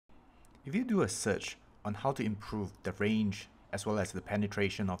If you do a search on how to improve the range as well as the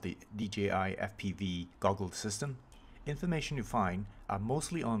penetration of the DJI FPV goggle system, information you find are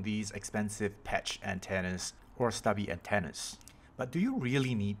mostly on these expensive patch antennas or stubby antennas. But do you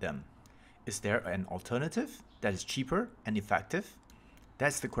really need them? Is there an alternative that is cheaper and effective?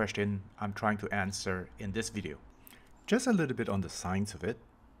 That's the question I'm trying to answer in this video. Just a little bit on the science of it.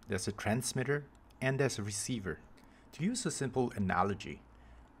 There's a transmitter and there's a receiver. To use a simple analogy,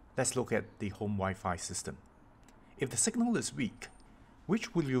 let's look at the home Wi-Fi system. If the signal is weak,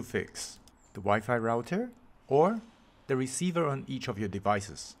 which will you fix? The Wi-Fi router or the receiver on each of your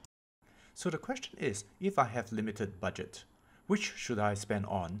devices? So the question is, if I have limited budget, which should I spend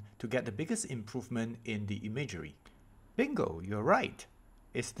on to get the biggest improvement in the imagery? Bingo, you're right.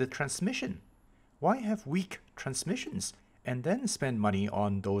 It's the transmission. Why have weak transmissions and then spend money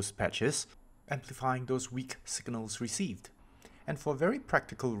on those patches, amplifying those weak signals received? And for very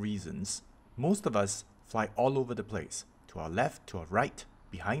practical reasons, most of us fly all over the place, to our left, to our right,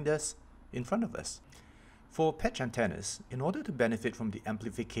 behind us, in front of us. For patch antennas, in order to benefit from the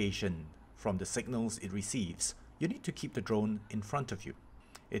amplification from the signals it receives, you need to keep the drone in front of you.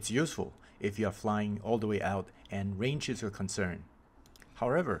 It's useful if you are flying all the way out and range is your concern.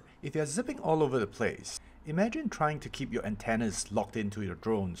 However, if you are zipping all over the place, imagine trying to keep your antennas locked into your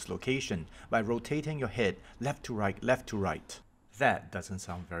drone's location by rotating your head left to right, left to right. That doesn't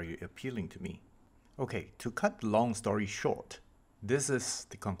sound very appealing to me. Okay, to cut the long story short, this is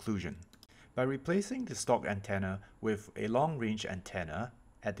the conclusion. By replacing the stock antenna with a long-range antenna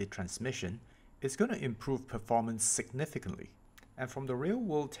at the transmission, it's going to improve performance significantly. And from the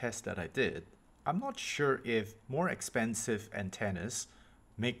real-world test that I did, I'm not sure if more expensive antennas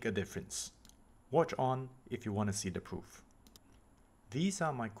make a difference. Watch on if you want to see the proof. These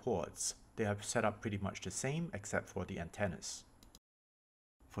are my quads. They are set up pretty much the same except for the antennas.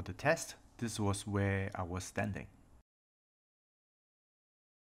 For the test, this was where I was standing.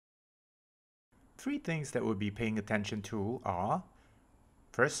 Three things that we'll be paying attention to are: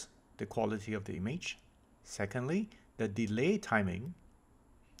 first, the quality of the image; secondly, the delay timing;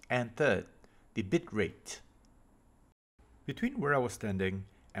 and third, the bit rate. Between where I was standing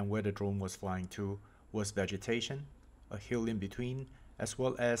and where the drone was flying to was vegetation, a hill in between, as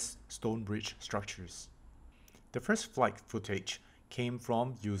well as stone bridge structures. The first flight footage came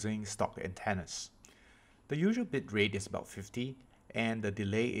from using stock antennas. The usual bit rate is about 50 and the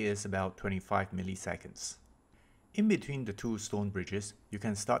delay is about 25 milliseconds. In between the two stone bridges, you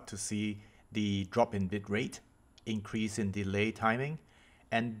can start to see the drop in bit rate, increase in delay timing,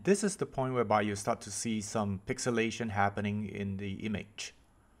 and this is the point whereby you start to see some pixelation happening in the image.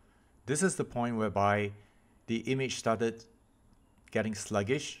 This is the point whereby the image started getting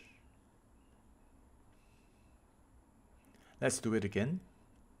sluggish. Let's do it again.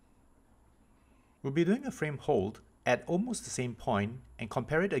 We'll be doing a frame hold at almost the same point and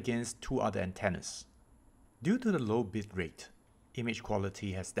compare it against two other antennas. Due to the low bit rate, image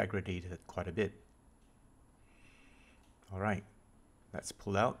quality has degraded quite a bit. Alright, let's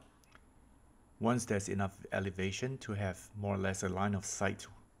pull out. Once there's enough elevation to have more or less a line of sight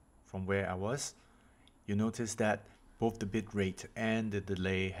from where I was, you notice that both the bit rate and the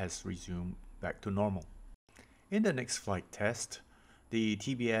delay has resumed back to normal. In the next flight test, the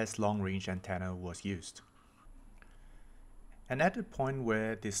TBS long-range antenna was used. And at the point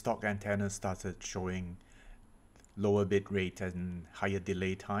where the stock antenna started showing lower bit rate and higher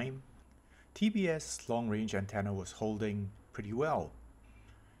delay time, TBS long-range antenna was holding pretty well.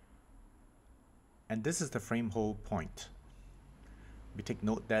 And this is the frame hold point. We take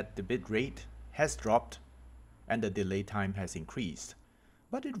note that the bit rate has dropped and the delay time has increased,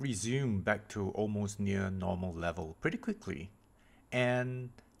 but it resumed back to almost near normal level pretty quickly. And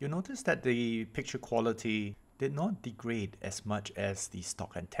you notice that the picture quality did not degrade as much as the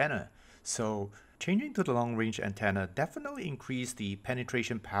stock antenna. So changing to the long-range antenna definitely increased the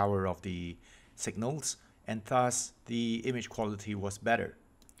penetration power of the signals, and thus the image quality was better.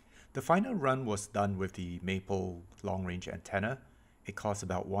 The final run was done with the Maple long-range antenna. It cost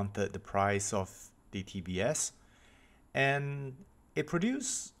about 1/3 the price of the TBS, and it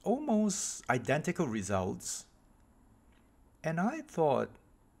produced almost identical results. And I thought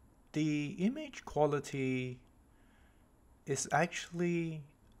the image quality is actually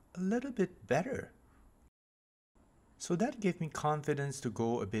a little bit better. So that gave me confidence to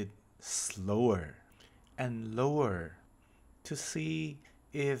go a bit slower and lower to see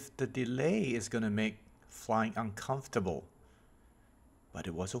if the delay is going to make flying uncomfortable. But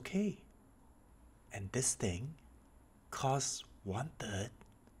it was okay. And this thing costs 1/3,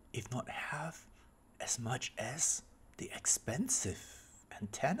 if not half, as much as the expensive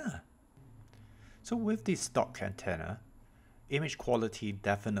antenna. So with the stock antenna, image quality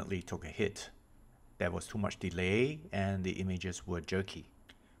definitely took a hit. There was too much delay and the images were jerky.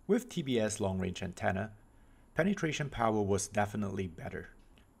 With TBS long-range antenna, penetration power was definitely better.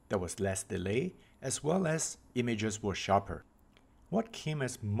 There was less delay as well as images were sharper. What came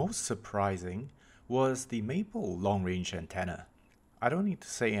as most surprising was the Maple long-range antenna. I don't need to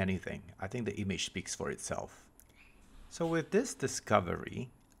say anything, I think the image speaks for itself. So with this discovery,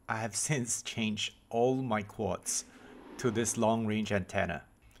 I have since changed all my quads to this long-range antenna.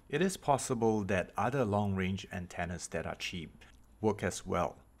 It is possible that other long-range antennas that are cheap work as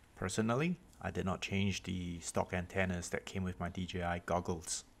well. Personally, I did not change the stock antennas that came with my DJI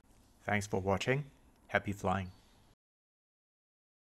goggles. Thanks for watching. Happy flying.